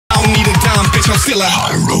time, bitch, I'm still a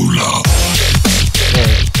high roller.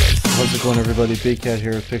 How's it going, everybody? Big Cat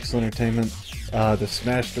here at Pixel Entertainment. The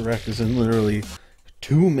Smash Direct is in literally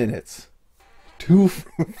 2 minutes. 2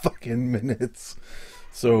 fucking minutes.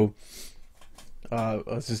 So, I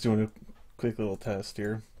was just doing a quick little test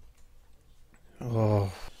here.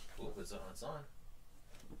 Oh. Oh, it's on, it's on.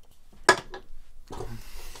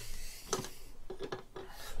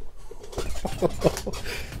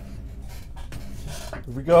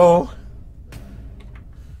 Here we go.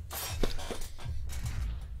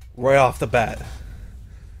 Right off the bat.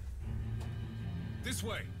 This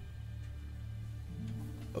way.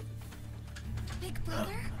 Big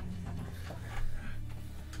brother?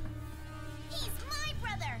 He's my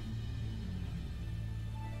brother!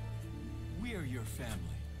 We're your family.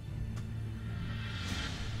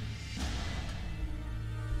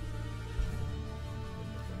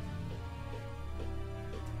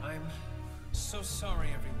 I'm so sorry,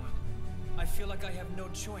 everyone. I feel like I have no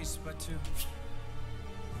choice but to...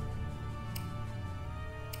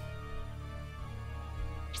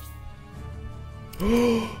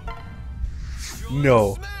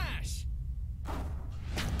 No. Smash!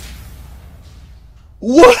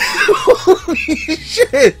 What? Holy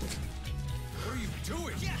shit! What are you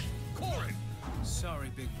doing? Yeah. Corrin! Sorry,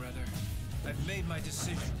 big brother. I've made my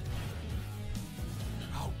decision.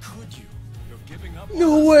 How could you? You're giving up.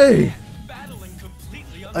 No way! Battling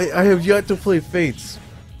completely I have yet to play Fates.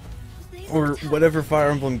 Or whatever Fire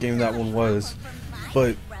Emblem game that one was.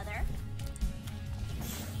 But Brother?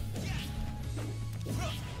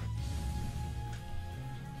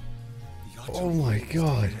 oh my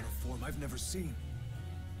god. Form I've never seen.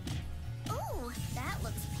 Ooh, that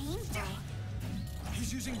looks painful.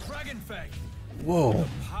 He's using Dragon Fang. Whoa.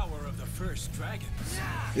 power of the first dragon.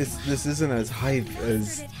 This isn't as hype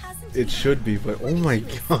as it should be, but oh my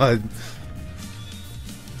god.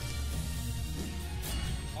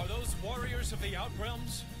 Are those warriors of the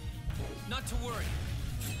Outrealms? Not to worry.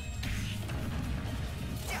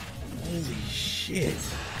 Holy shit.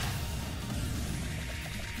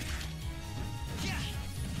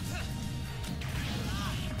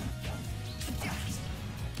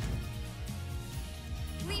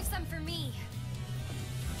 Leave some for me.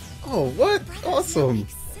 Oh, what? Brother's Awesome. my big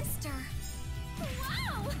sister.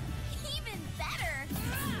 Wow! Even better.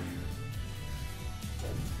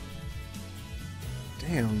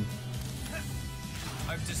 Damn.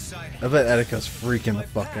 I've decided. I bet Etika's freaking My the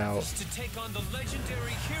fuck path out. is to take on the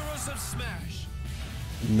legendary heroes of Smash.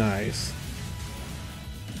 Nice.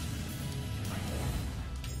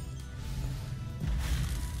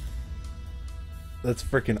 That's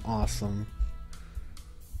freaking awesome.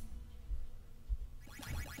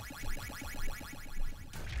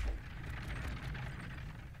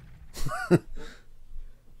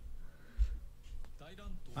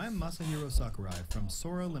 I'm Masahiro Sakurai from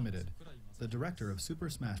Sora Limited, the director of Super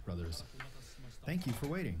Smash Bros. Thank you for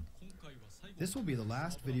waiting. This will be the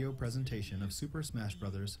last video presentation of Super Smash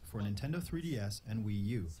Bros. For Nintendo 3DS and Wii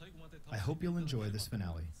U. I hope you'll enjoy this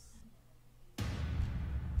finale.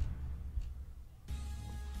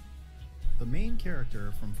 The main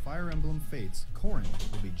character from Fire Emblem Fates, Corrin,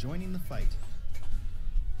 will be joining the fight.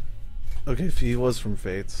 Okay, if he was from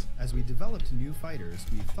Fates. As we developed new fighters,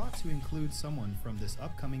 we thought to include someone from this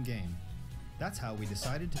upcoming game. That's how we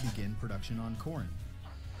decided to begin production on Corrin.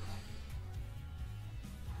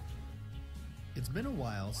 It's been a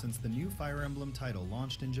while since the new Fire Emblem title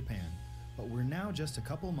launched in Japan, but we're now just a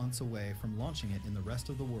couple months away from launching it in the rest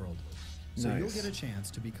of the world. So Nice. you'll get a chance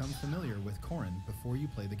to become familiar with Corrin before you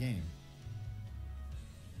play the game.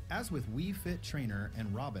 As with Wii Fit Trainer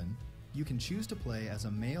and Robin, you can choose to play as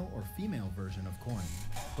a male or female version of Corrin.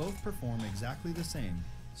 Both perform exactly the same,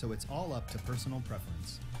 so it's all up to personal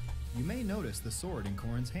preference. You may notice the sword in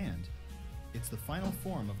Corrin's hand. It's the final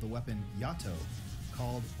form of the weapon Yato,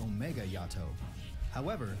 called Omega Yato.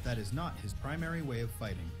 However, that is not his primary way of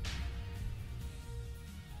fighting.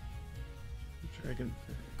 Dragon.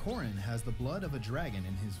 Corrin has the blood of a dragon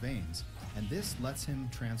in his veins, and this lets him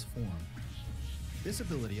transform. This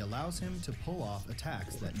ability allows him to pull off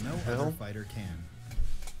attacks that no hell? other fighter can.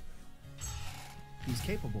 He's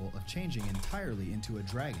capable of changing entirely into a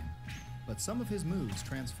dragon, but some of his moves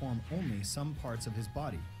transform only some parts of his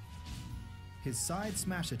body. His side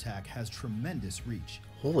smash attack has tremendous reach.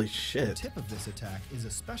 Holy The shit. tip of this attack is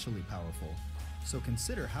especially powerful, so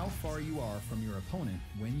consider how far you are from your opponent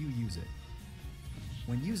when you use it.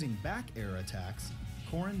 When using back air attacks,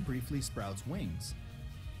 Corrin briefly sprouts wings.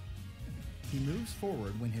 He moves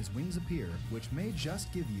forward when his wings appear, which may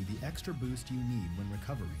just give you the extra boost you need when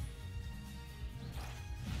recovering.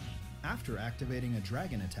 After activating a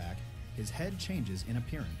dragon attack, his head changes in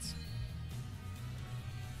appearance.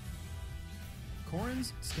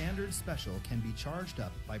 Corrin's standard special can be charged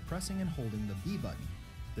up by pressing and holding the B button,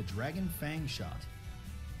 the Dragon Fang shot.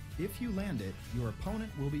 If you land it, your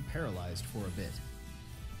opponent will be paralyzed for a bit.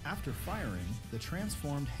 After firing, the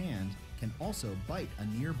transformed hand can also bite a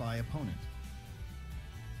nearby opponent.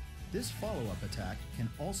 This follow-up attack can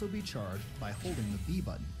also be charged by holding the B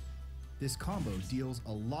button. This combo deals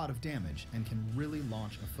a lot of damage and can really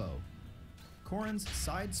launch a foe. Corrin's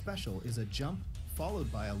side special is a jump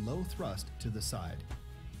followed by a low thrust to the side,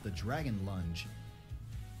 the Dragon Lunge.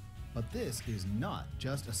 But this is not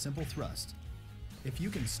just a simple thrust. If you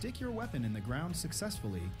can stick your weapon in the ground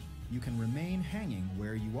successfully, you can remain hanging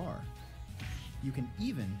where you are. You can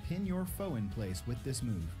even pin your foe in place with this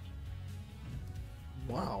move.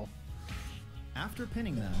 Wow. After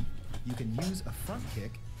pinning them, you can use a front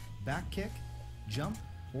kick, back kick, jump,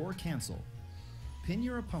 or cancel. Pin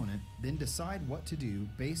your opponent, then decide what to do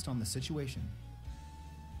based on the situation.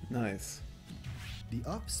 Nice. The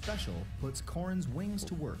up special puts Corrin's wings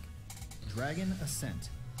to work. Dragon Ascent.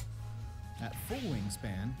 At full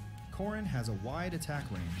wingspan, Corrin has a wide attack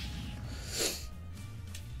range.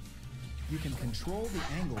 You can control the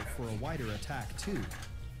angle for a wider attack too.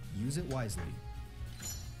 Use it wisely.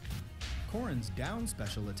 Corrin's down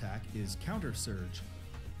special attack is Counter Surge.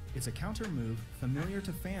 It's a counter move familiar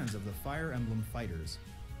to fans of the Fire Emblem fighters.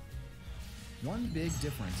 One big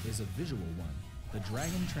difference is a visual one, the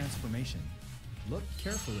Dragon Transformation. Look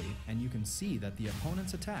carefully and you can see that the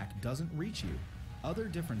opponent's attack doesn't reach you. Other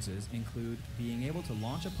differences include being able to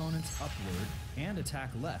launch opponents upward and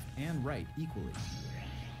attack left and right equally.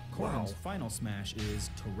 Corrin's final smash is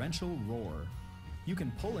Torrential Roar. You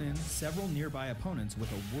can pull in several nearby opponents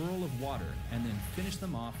with a whirl of water and then finish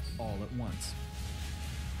them off all at once.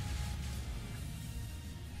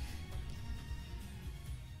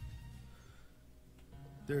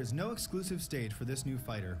 There is no exclusive stage for this new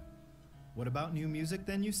fighter. What about new music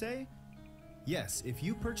then, you say? Yes, if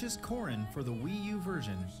you purchase Corrin for the Wii U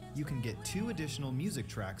version, you can get 2 additional music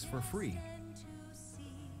tracks for free.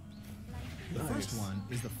 The first one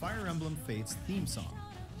is the Fire Emblem Fates theme song,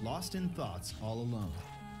 Lost in Thoughts All Alone.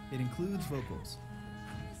 It includes vocals.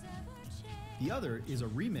 The other is a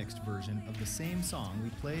remixed version of the same song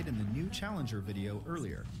we played in the new Challenger video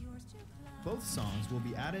earlier. Both songs will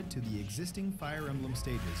be added to the existing Fire Emblem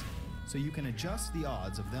stages, so you can adjust the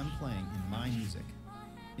odds of them playing in My Music.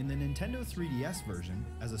 In the Nintendo 3DS version,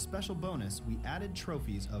 as a special bonus, we added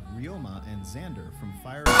trophies of Ryoma and Xander from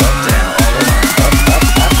Fire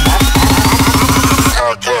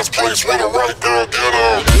Podcast place where the right girl get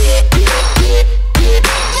out.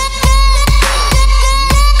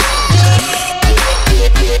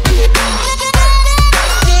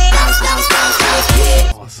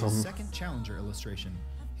 Awesome. His second Challenger illustration.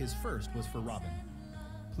 His first was for Robin.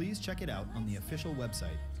 Please check it out on the official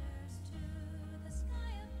website.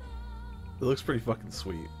 It looks pretty fucking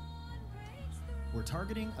sweet. We're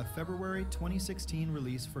targeting a February 2016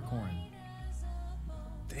 release for Corrin.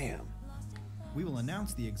 Damn. We will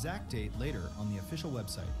announce the exact date later on the official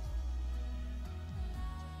website.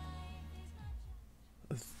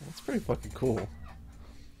 That's pretty fucking cool.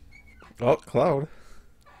 Oh, Cloud.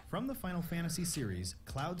 From the Final Fantasy series,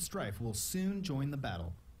 Cloud Strife will soon join the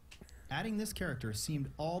battle. Adding this character seemed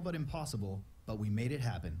all but impossible, but we made it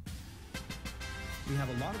happen. We have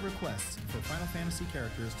a lot of requests for Final Fantasy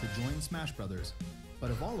characters to join Smash Bros.,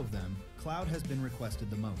 but of all of them, Cloud has been requested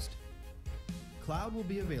the most. Cloud will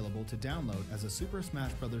be available to download as a Super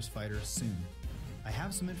Smash Bros. Fighter soon. I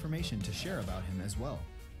have some information to share about him as well.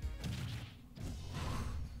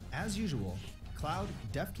 As usual, Cloud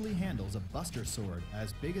deftly handles a Buster Sword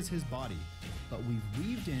as big as his body, but we've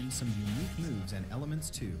weaved in some unique moves and elements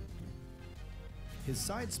too. His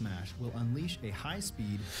side smash will unleash a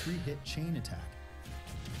high-speed 3-hit chain attack.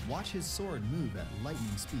 Watch his sword move at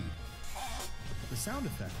lightning speed. The sound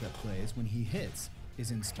effect that plays when he hits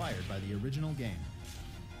is inspired by the original game.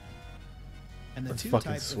 And the That's 2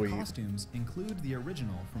 fucking types sweet. of costumes include the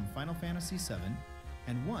original from Final Fantasy VII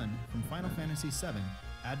and one from Final Fantasy VII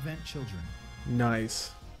Advent Children.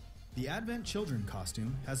 Nice. The Advent Children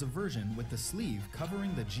costume has a version with the sleeve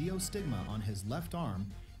covering the geostigma on his left arm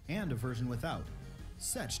and a version without.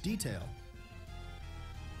 Such detail.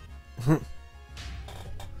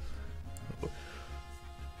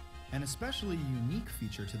 An especially unique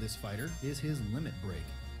feature to this fighter is his limit break.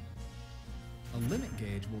 A limit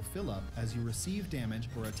gauge will fill up as you receive damage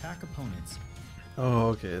or attack opponents. Oh,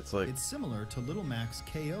 okay. It's like It's similar to Little Mac's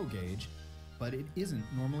KO gauge, but it isn't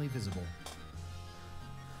normally visible.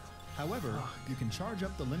 However, you can charge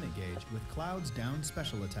up the limit gauge with Cloud's down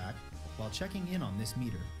special attack while checking in on this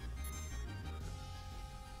meter.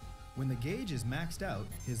 When the gauge is maxed out,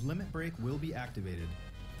 his limit break will be activated.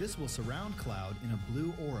 This will surround Cloud in a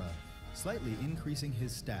blue aura, slightly increasing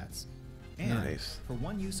his stats. And, Nice. for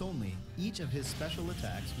one use only, each of his special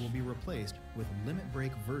attacks will be replaced with limit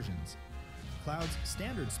break versions. Cloud's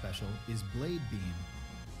standard special is Blade Beam.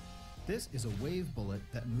 This is a wave bullet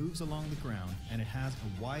that moves along the ground and it has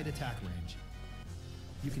a wide attack range.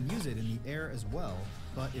 You can use it in the air as well,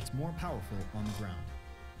 but it's more powerful on the ground.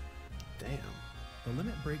 Damn. The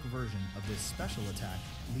limit break version of this special attack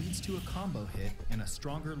leads to a combo hit and a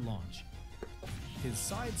stronger launch. His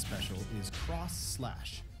side special is Cross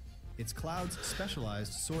Slash. It's Cloud's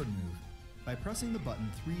specialized sword move. By pressing the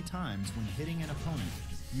button 3 times when hitting an opponent,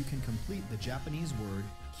 you can complete the Japanese word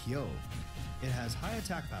Kyo. It has high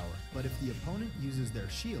attack power, but if the opponent uses their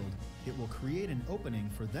shield, it will create an opening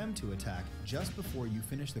for them to attack just before you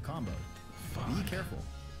finish the combo. Be careful.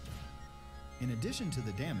 In addition to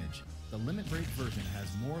the damage, the limit break version has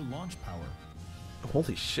more launch power.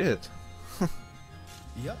 Holy shit.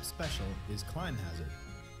 The up special is Climb Hazard.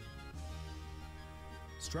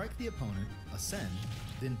 Strike the opponent, ascend,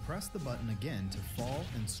 then press the button again to fall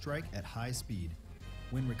and strike at high speed.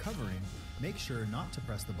 When recovering, make sure not to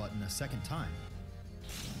press the button a second time.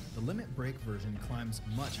 The limit break version climbs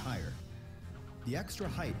much higher. The extra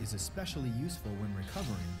height is especially useful when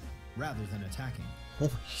recovering rather than attacking.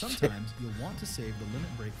 Holy Sometimes you'll want to save the limit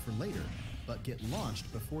break for later, but get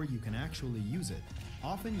launched before you can actually use it.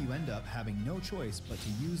 Often you end up having no choice but to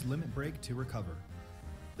use limit break to recover.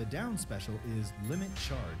 The down special is Limit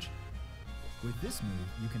Charge. With this move,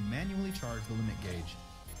 you can manually charge the limit gauge.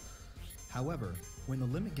 However, when the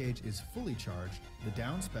limit gauge is fully charged, the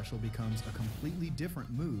down special becomes a completely different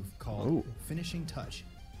move called Ooh. Finishing Touch.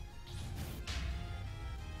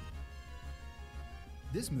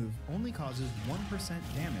 This move only causes 1%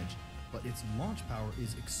 damage, but its launch power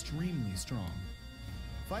is extremely strong.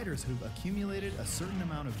 Fighters who've accumulated a certain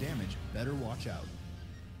amount of damage better watch out.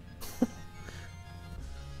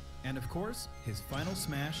 And of course, his final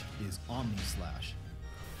smash is Omni Slash.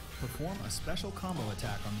 Perform a special combo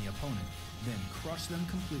attack on the opponent, then crush them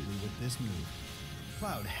completely with this move.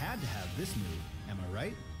 Cloud had to have this move, am I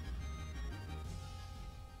right?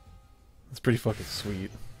 That's pretty fucking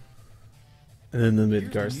sweet. And then the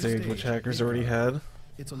Here's the Midgar new stage, which stage, hackers Midgar. already had.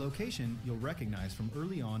 It's a location you'll recognize from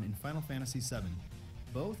early on in Final Fantasy VII.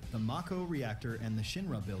 Both the Mako reactor and the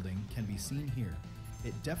Shinra building can be seen here.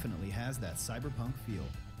 It definitely has that cyberpunk feel.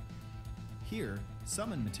 Here,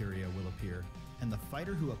 summon materia will appear, and the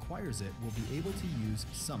fighter who acquires it will be able to use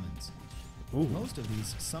summons. Ooh. Most of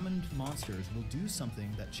these summoned monsters will do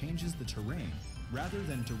something that changes the terrain, rather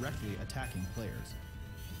than directly attacking players.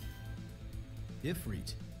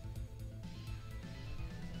 Ifrit.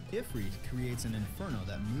 Ifrit creates an inferno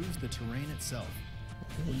that moves the terrain itself.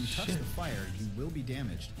 When you touch shit. the fire, you will be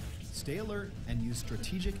damaged. Stay alert and use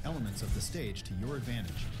strategic elements of the stage to your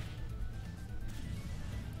advantage.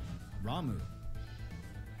 Ramu.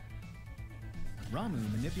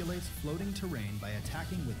 Ramu manipulates floating terrain by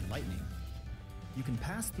attacking with lightning. You can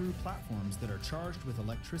pass through platforms that are charged with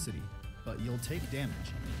electricity, but you'll take damage.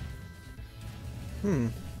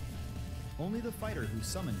 Only the fighter who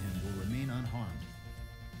summoned him will remain unharmed.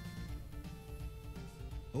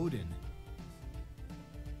 Odin.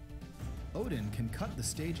 Odin can cut the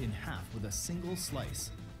stage in half with a single slice.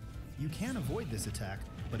 You can avoid this attack,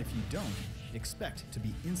 but if you don't, expect to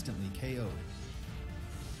be instantly KO'd.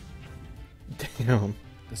 Damn.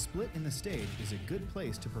 The split in the stage is a good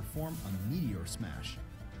place to perform a meteor smash.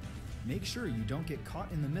 Make sure you don't get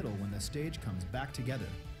caught in the middle when the stage comes back together.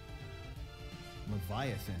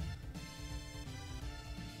 Leviathan.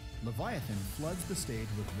 Leviathan floods the stage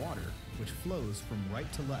with water, which flows from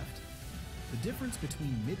right to left. The difference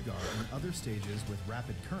between Midgar and other stages with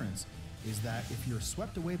rapid currents is that if you're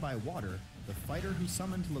swept away by water, the fighter who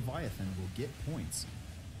summoned Leviathan will get points.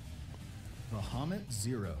 Bahamut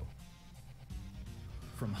Zero.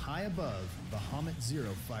 From high above, Bahamut Zero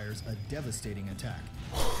fires a devastating attack.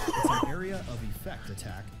 It's an area of effect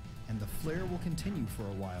attack, and the flare will continue for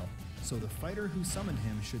a while, so the fighter who summoned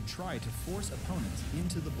him should try to force opponents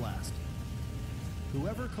into the blast.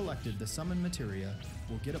 Whoever collected the summon materia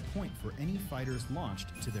will get a point for any fighters launched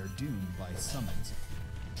to their doom by summons.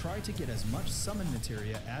 Try to get as much summon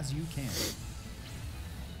materia as you can.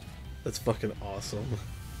 That's fucking awesome.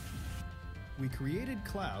 We created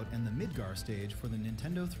Cloud and the Midgar stage for the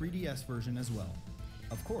Nintendo 3DS version as well.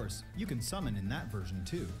 Of course, you can summon in that version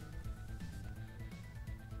too.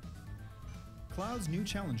 Cloud's new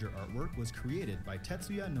Challenger artwork was created by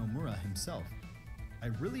Tetsuya Nomura himself. I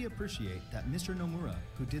really appreciate that Mr. Nomura,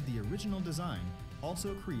 who did the original design,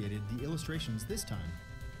 also created the illustrations this time.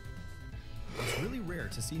 It's really rare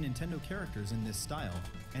to see Nintendo characters in this style,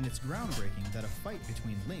 and it's groundbreaking that a fight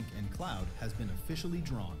between Link and Cloud has been officially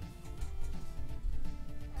drawn.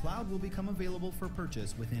 Cloud will become available for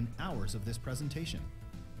purchase within hours of this presentation.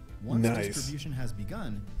 Once Nice. distribution has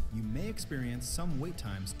begun, you may experience some wait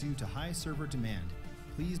times due to high server demand.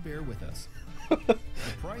 Please bear with us. The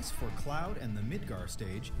price for Cloud and the Midgar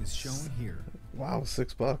stage is shown here. Wow,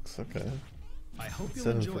 $6. Okay. I hope you'll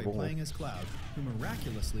 7 for enjoy both. playing as Cloud, who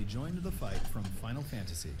miraculously joined the fight from Final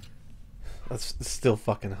Fantasy. That's still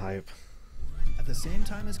fucking hype. At the same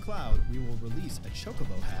time as Cloud, we will release a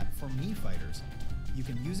Chocobo hat for Mii Fighters. You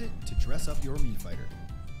can use it to dress up your Mii Fighter.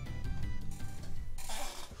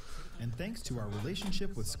 And thanks to our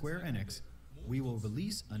relationship with Square Enix, we will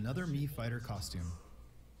release another Mii Fighter costume.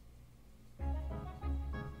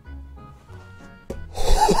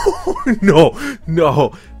 No,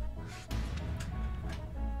 no.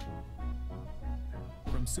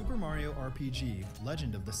 From Super Mario RPG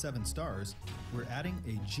Legend of the Seven Stars, we're adding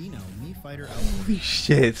a Geno Mii Fighter outfit. Holy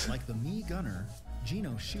shit. Like the Mii Gunner,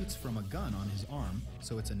 Geno shoots from a gun on his arm,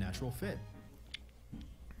 so it's a natural fit.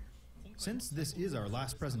 Since this is our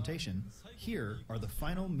last presentation, here are the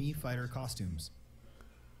final Mii Fighter costumes.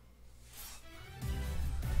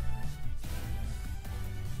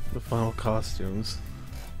 The final costumes.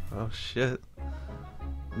 Oh shit.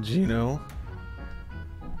 Gino.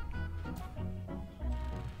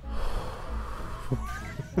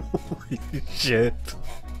 Holy shit.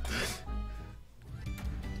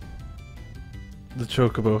 The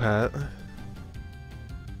Chocobo hat.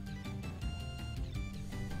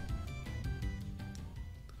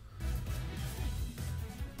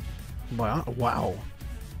 Wow. Wow.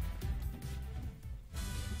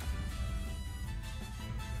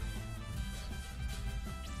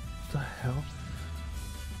 What the hell?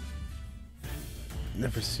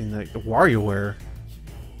 Never seen that. WarioWare.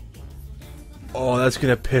 Oh, that's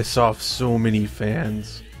gonna piss off so many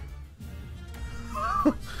fans.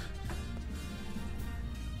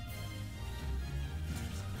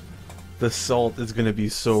 The salt is gonna be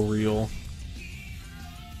so real.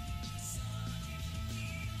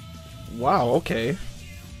 Wow, okay.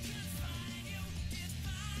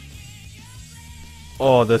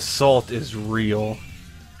 Oh, the salt is real.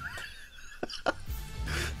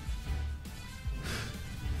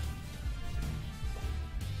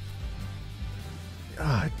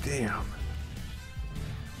 God damn.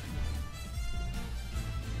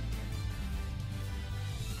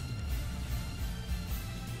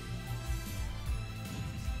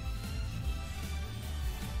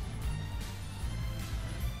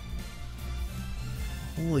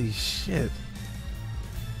 Holy shit.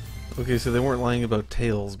 Okay, so they weren't lying about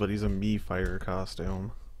Tails, but he's a Mii Fighter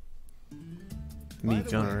costume. By Mii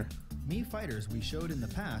the Gunner. way, Mii Fighters we showed in the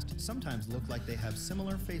past sometimes look like they have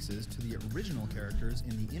similar faces to the original characters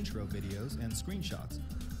in the intro videos and screenshots.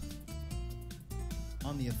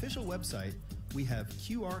 On the official website, we have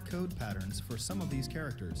QR code patterns for some of these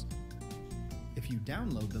characters. If you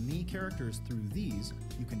download the Mii characters through these,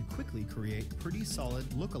 you can quickly create pretty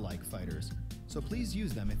solid look-alike fighters, so please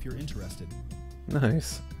use them if you're interested.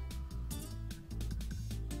 Nice.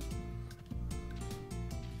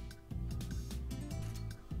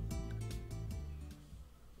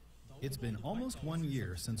 It's been almost 1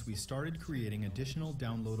 year since we started creating additional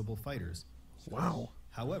downloadable fighters. Wow.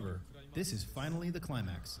 However, this is finally the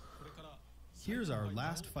climax. Here's our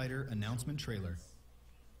last fighter announcement trailer.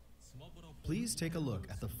 Please take a look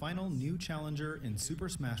at the final new challenger in Super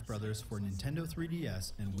Smash Bros. For Nintendo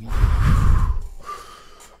 3DS and Wii U.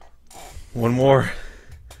 One more.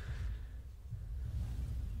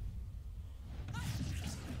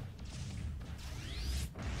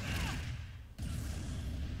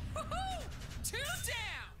 Two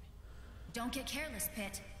down! Don't get careless,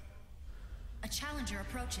 Pit. A challenger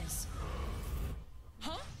approaches.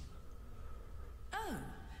 Huh? Oh,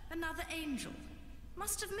 another angel.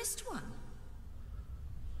 Must have missed one.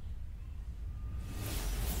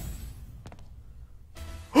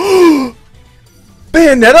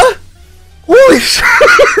 Bayonetta? Holy shit!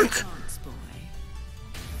 Chance, boy.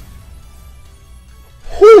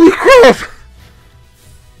 Holy crap!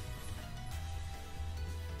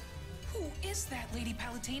 Who is that, Lady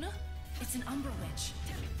Palutena? It's an Umber Witch.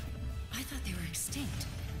 I thought they were extinct.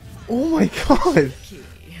 Oh my god!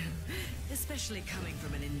 Especially coming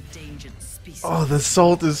from an endangered species. Oh, the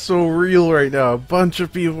salt is so real right now. A bunch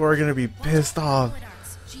of people are gonna be pissed off. Bullet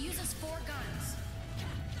arts. She uses 4 guns.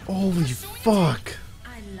 Holy fuck.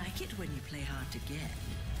 I like it when you play hard to get.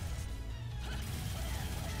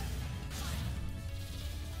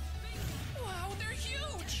 Wow, they're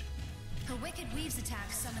huge! Her Wicked Weaves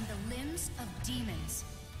attack summoned the limbs of demons.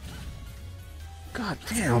 God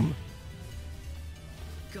damn.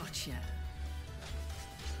 Gotcha.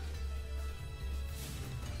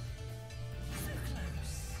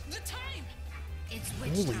 The time! It's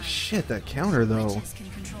witch Holy time. shit, that counter though. Witches can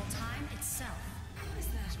control time itself. Is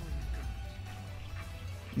that all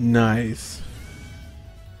you got? Nice.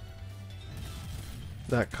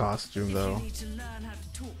 That costume If though. you need to learn how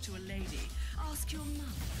to talk to a lady, ask your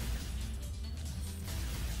mum.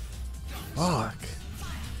 Fuck.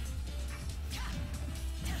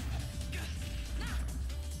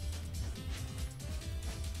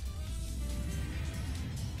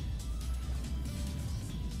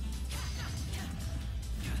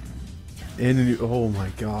 And oh my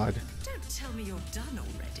god. Don't tell me you're done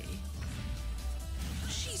already.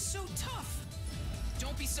 She's so tough.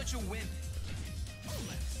 Don't be such a wimp.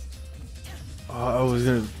 Oh, I was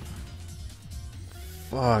gonna.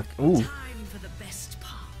 Fuck. Ooh. Time for the best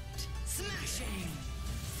part. Smashing.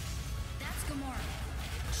 That's Gamora.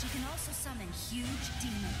 She can also summon huge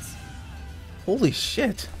demons. Holy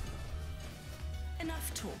shit.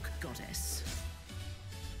 Enough talk, goddess.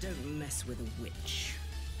 Don't mess with a witch.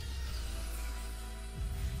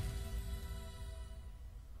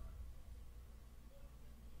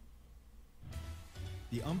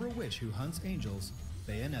 The Umbra Witch who hunts angels,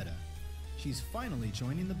 Bayonetta. She's finally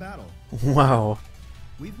joining the battle. Wow.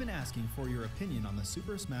 We've been asking for your opinion on the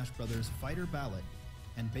Super Smash Bros. Fighter ballot,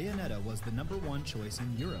 and Bayonetta was the #1 choice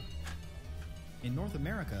in Europe. In North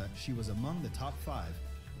America, she was among the top 5.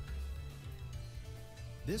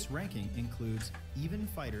 This ranking includes even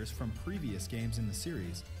fighters from previous games in the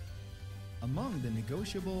series. Among the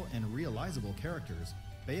negotiable and realizable characters,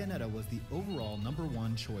 Bayonetta was the overall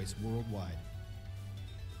 #1 choice worldwide.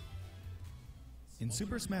 In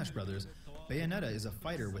Super Smash Bros., Bayonetta is a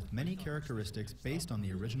fighter with many characteristics based on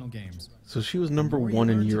the original games. So she was The number more you 1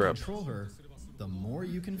 in learn to Europe. control her, the more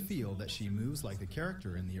you can feel that she moves like the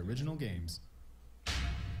character in the original games.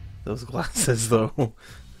 Those glasses though.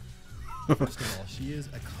 First of all, she is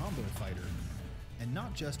a combo fighter, and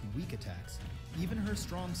not just weak attacks. Even her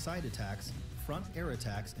strong side attacks, front air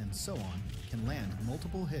attacks, and so on can land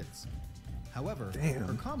multiple hits. However, Damn.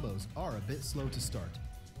 her combos are a bit slow to start.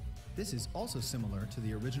 This is also similar to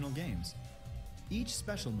the original games. Each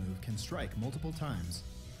special move can strike multiple times,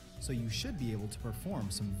 so you should be able to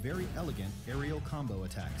perform some very elegant aerial combo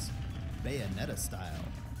attacks, Bayonetta style.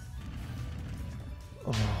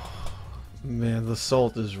 Man, the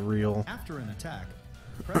salt is real. After an attack,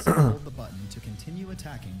 press and hold the button to continue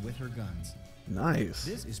attacking with her guns. Nice.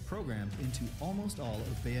 This is programmed into almost all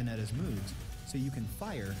of Bayonetta's moves, so you can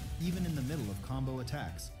fire even in the middle of combo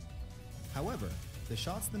attacks. However, the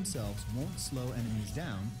shots themselves won't slow enemies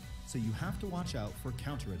down, so you have to watch out for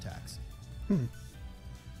counterattacks.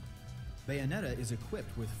 Bayonetta is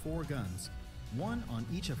equipped with 4 guns, one on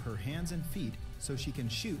each of her hands and feet, so she can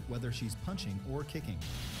shoot whether she's punching or kicking.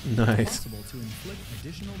 It's Nice. possible to inflict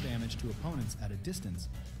additional damage to opponents at a distance,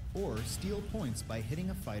 or steal points by hitting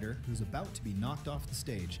a fighter who's about to be knocked off the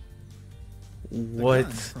stage. The What?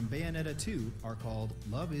 guns from Bayonetta 2 are called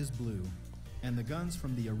Love is Blue, and the guns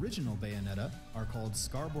from the original Bayonetta are called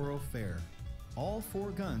Scarborough Fair. All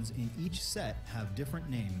 4 guns in each set have different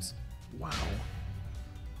names. Wow.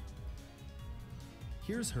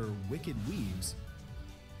 Here's her Wicked Weaves.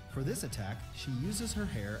 For this attack, she uses her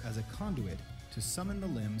hair as a conduit to summon the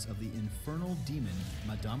limbs of the infernal demon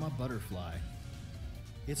Madama Butterfly.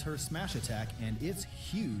 It's her smash attack, and it's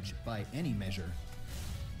huge by any measure.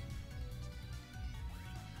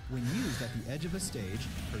 When used at the edge of a stage,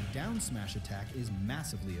 her down smash attack is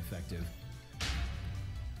massively effective.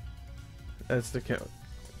 That's the count.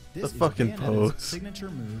 This The is fucking Bayonetta's pose.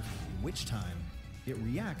 signature move, Witch Time. It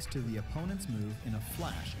reacts to the opponent's move in a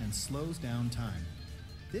flash and slows down time.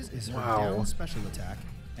 This is her Wow. down special attack,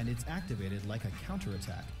 and it's activated like a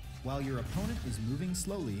counterattack. While your opponent is moving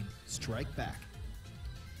slowly, strike back.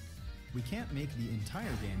 We can't make the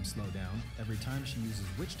entire game slow down every time she uses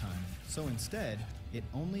Witch Time, so instead, it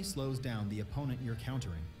only slows down the opponent you're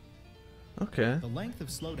countering. Okay. The length of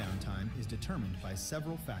slowdown time is determined by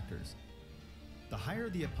several factors. The higher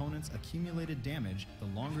the opponent's accumulated damage, the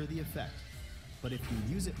longer the effect. But if you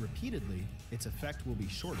use it repeatedly, its effect will be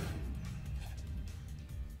shorter.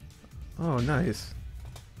 Oh, nice.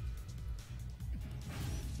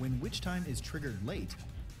 When Witch Time is triggered late,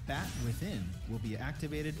 Bat Within will be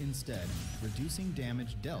activated instead, reducing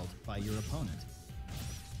damage dealt by your opponent.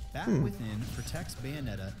 Bat Within protects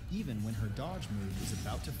Bayonetta even when her dodge move is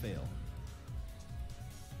about to fail.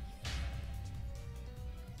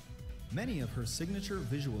 Many of her signature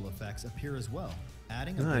visual effects appear as well,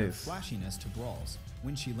 adding a bit of Nice. flashiness to brawls.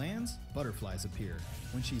 When she lands, butterflies appear.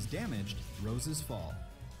 When she's damaged, roses fall.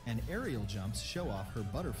 and aerial jumps show off her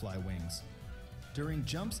butterfly wings. During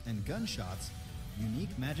jumps and gunshots,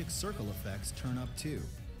 unique magic circle effects turn up too.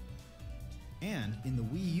 And in the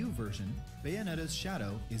Wii U version, Bayonetta's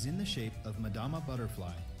shadow is in the shape of Madama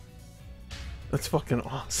Butterfly. That's fucking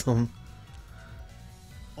awesome.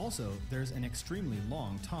 Also, there's an extremely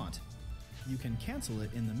long taunt. You can cancel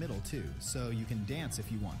it in the middle too, so you can dance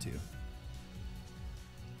if you want to.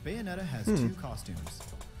 Bayonetta has two costumes.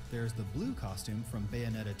 There's the blue costume from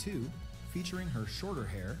Bayonetta 2, featuring her shorter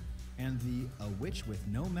hair, and the A Witch with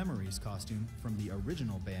No Memories costume from the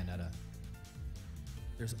original Bayonetta.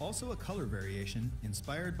 There's also a color variation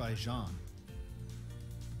inspired by Jean.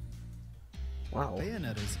 Wow.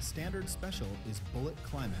 Bayonetta's standard special is Bullet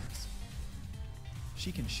Climax.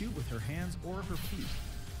 She can shoot with her hands or her feet.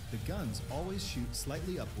 The guns always shoot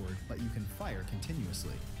slightly upward, but you can fire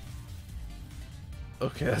continuously.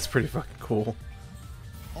 Okay, that's pretty fucking cool.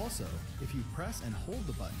 Also, if you press and hold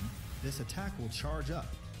the button, this attack will charge up.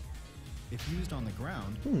 If used on the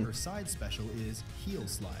ground, her side special is Heel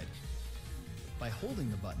Slide. By holding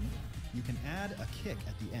the button, you can add a kick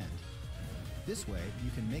at the end. This way,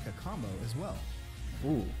 you can make a combo as well.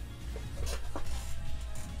 Ooh.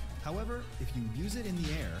 However, if you use it in the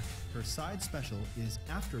air, her side special is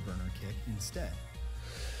Afterburner Kick instead.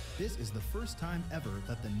 This is the first time ever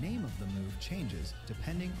that the name of the move changes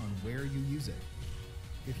depending on where you use it.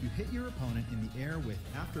 If you hit your opponent in the air with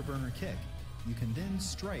Afterburner Kick, you can then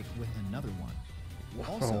strike with another one. Wow.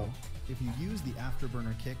 Also, if you use the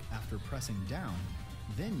Afterburner Kick after pressing down,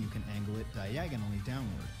 then you can angle it diagonally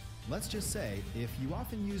downward. Let's just say, if you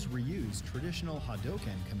often use Ryu's traditional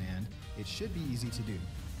Hadoken command, it should be easy to do.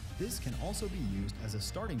 This can also be used as a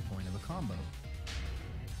starting point of a combo.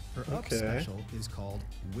 Her up special is called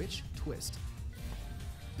Witch Twist.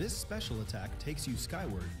 This special attack takes you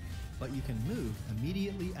skyward, but you can move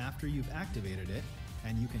immediately after you've activated it,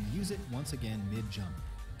 and you can use it once again mid-jump.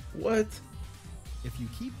 What? If you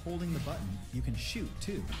keep holding the button, you can shoot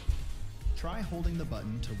too. Try holding the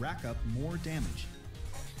button to rack up more damage.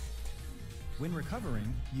 When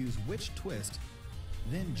recovering, use Witch Twist,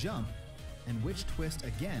 then jump, and Witch Twist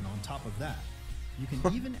again on top of that. You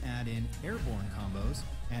can even add in airborne combos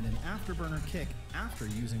and an Afterburner Kick after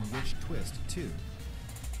using Witch Twist too.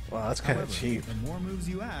 Wow, that's kind of However, cheap. the more moves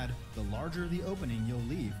you add, the larger the opening you'll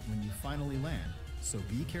leave when you finally land, so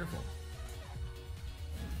be careful.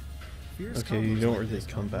 Fierce Okay, you combos don't like really this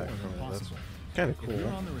come are back more from than it. That's possible. kind of If you're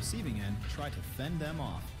cool. on the receiving end, try to fend them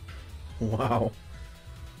off. Wow.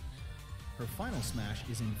 Her final smash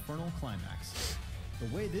is Infernal Climax.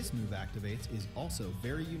 The way this move activates is also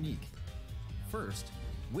very unique. First,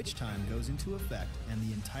 Witch Time goes into effect and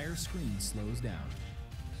the entire screen slows down.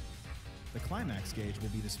 The climax gauge will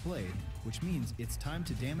be displayed, which means it's time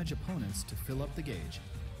to damage opponents to fill up the gauge.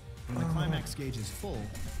 When the climax gauge is full,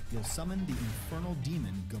 you'll summon the Infernal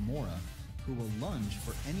Demon Gamora, who will lunge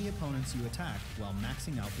for any opponents you attack while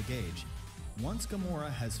maxing out the gauge. Once Gamora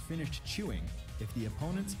has finished chewing, if the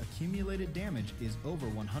opponent's accumulated damage is over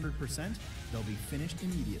 100%, they'll be finished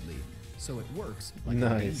immediately, so it works like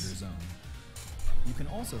a danger zone. You can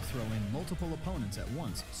also throw in multiple opponents at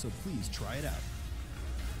once, so please try it out.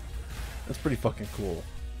 That's pretty fucking cool.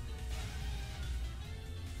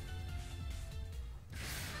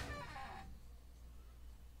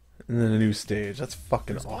 And then a new stage. That's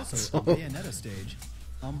fucking There's also awesome. a Bayonetta stage,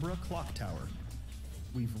 Umbra Clock Tower.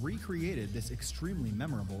 We've recreated this extremely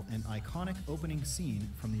memorable and iconic opening scene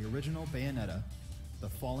from the original Bayonetta, the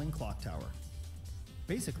Falling Clock Tower.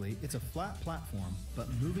 Basically, it's a flat platform,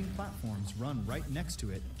 but moving platforms run right next to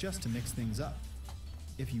it just to mix things up.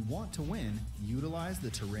 If you want to win, utilize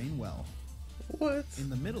the terrain well. What? In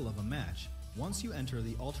the middle of a match, once you enter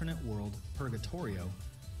the alternate world, Purgatorio,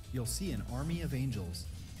 you'll see an army of angels,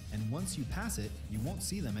 and once you pass it, you won't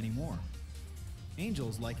see them anymore.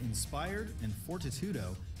 Angels like Inspired and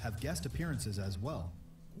Fortitudo have guest appearances as well.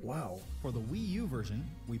 Wow. For the Wii U version,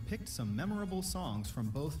 we picked some memorable songs from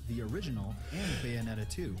both the original and Bayonetta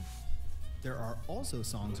 2. There are also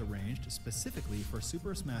songs arranged specifically for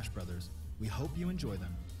Super Smash Bros. We hope you enjoy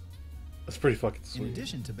them. That's pretty fucking sweet. In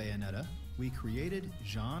addition to Bayonetta, we created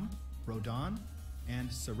Jean, Rodin, and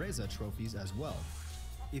Cereza trophies as well.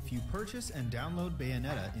 If you purchase and download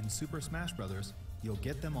Bayonetta in Super Smash Bros., you'll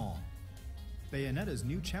get them all. Bayonetta's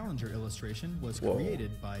new challenger illustration was created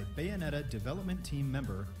by Bayonetta development team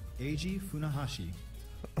member Eiji Funahashi.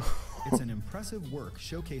 It's an impressive work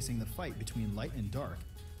showcasing the fight between light and dark,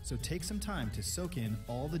 so take some time to soak in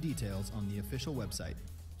all the details on the official website.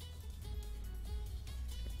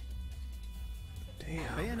 Damn.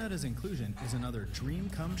 Bayonetta's inclusion is another dream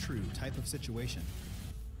come true type of situation.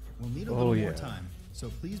 We'll need a little more time, so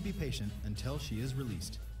please be patient until she is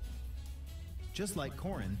released. Just like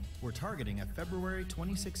Corrin, we're targeting a February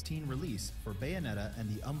 2016 release for Bayonetta and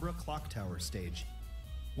the Umbra Clock Tower stage.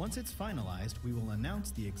 Once it's finalized, we will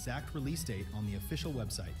announce the exact release date on the official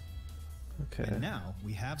website. Okay. And now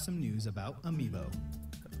we have some news about Amiibo.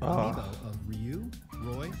 Oh. Amiibo of Ryu,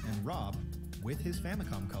 Roy, and Rob, with his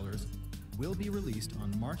Famicom colors, will be released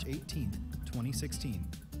on March 18th, 2016.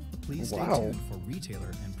 Please stay Wow. tuned for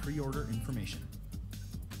retailer and pre-order information.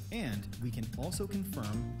 And we can also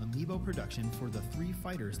confirm Amiibo production for the 3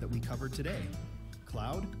 fighters that we covered today: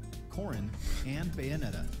 Cloud, Corrin, and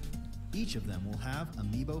Bayonetta. Each of them will have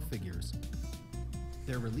Amiibo figures.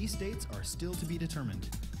 Their release dates are still to be determined.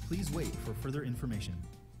 Please wait for further information.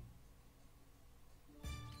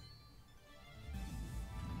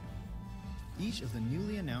 Each of the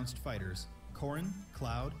newly announced fighters, Corrin,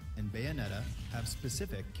 Cloud, and Bayonetta, have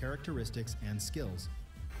specific characteristics and skills.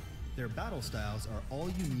 Their battle styles are all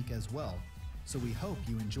unique as well, so we hope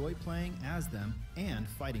you enjoy playing as them and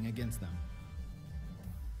fighting against them.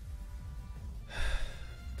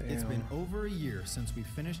 It's been over a year since we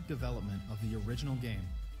finished development of the original game.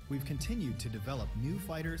 We've continued to develop new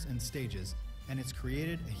fighters and stages, and it's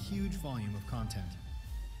created a huge volume of content.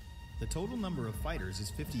 The total number of fighters is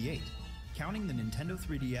 58. Counting the Nintendo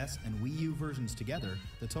 3DS and Wii U versions together,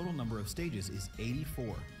 the total number of stages is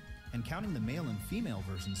 84. And counting the male and female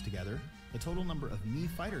versions together, the total number of Mii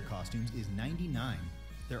fighter costumes is 99.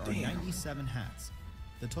 There are 97 hats.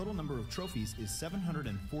 The total number of trophies is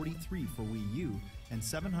 743 for Wii U and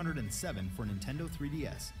 707 for Nintendo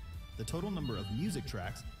 3DS. The total number of music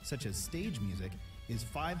tracks, such as stage music, is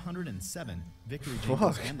 507, victory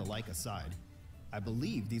jingles and the like aside. I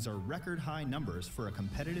believe these are record high numbers for a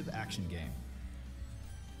competitive action game.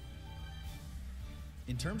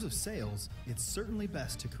 In terms of sales, it's certainly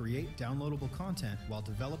best to create downloadable content while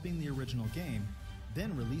developing the original game,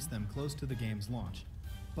 then release them close to the game's launch.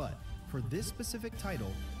 But for this specific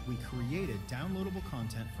title, we created downloadable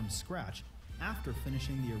content from scratch after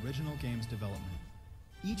finishing the original game's development.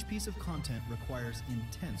 Each piece of content requires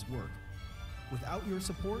intense work. Without your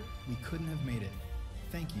support, we couldn't have made it.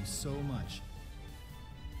 Thank you so much.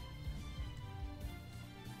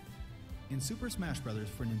 In Super Smash Bros.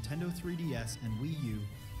 For Nintendo 3DS and Wii U,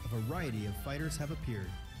 a variety of fighters have appeared,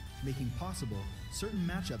 making possible certain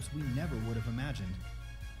matchups we never would have imagined.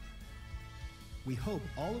 We hope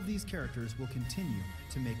all of these characters will continue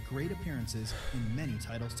to make great appearances in many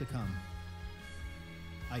titles to come.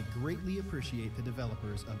 I greatly appreciate the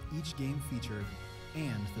developers of each game featured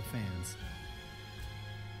and the fans.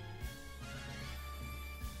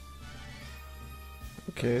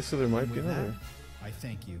 Okay, so there might And be with another. that, I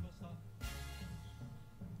thank you.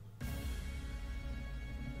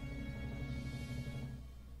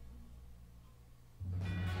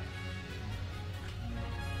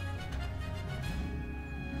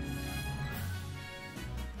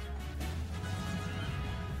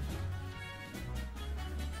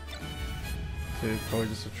 Okay, probably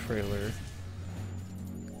just a trailer.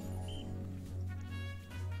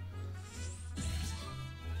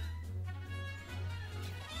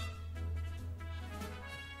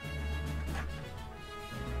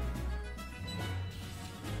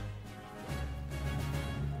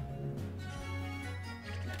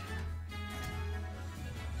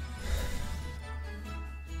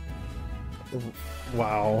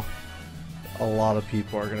 Wow. A lot of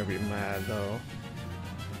people are gonna be mad though.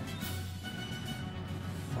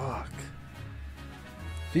 Fuck.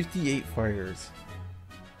 58 fighters.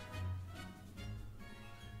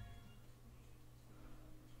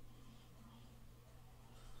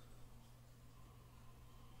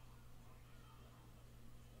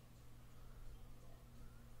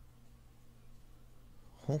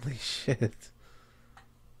 Holy shit.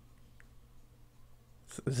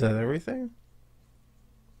 Is that everything?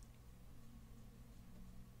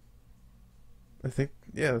 I think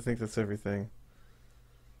that's everything.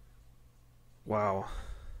 Wow.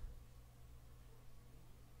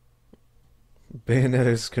 Bayonetta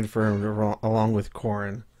is confirmed along with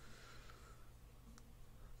Corrin.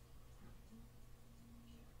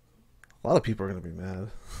 A lot of people are going to be mad.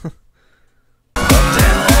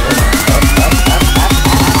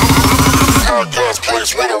 Podcast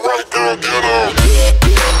place where the white girl get up.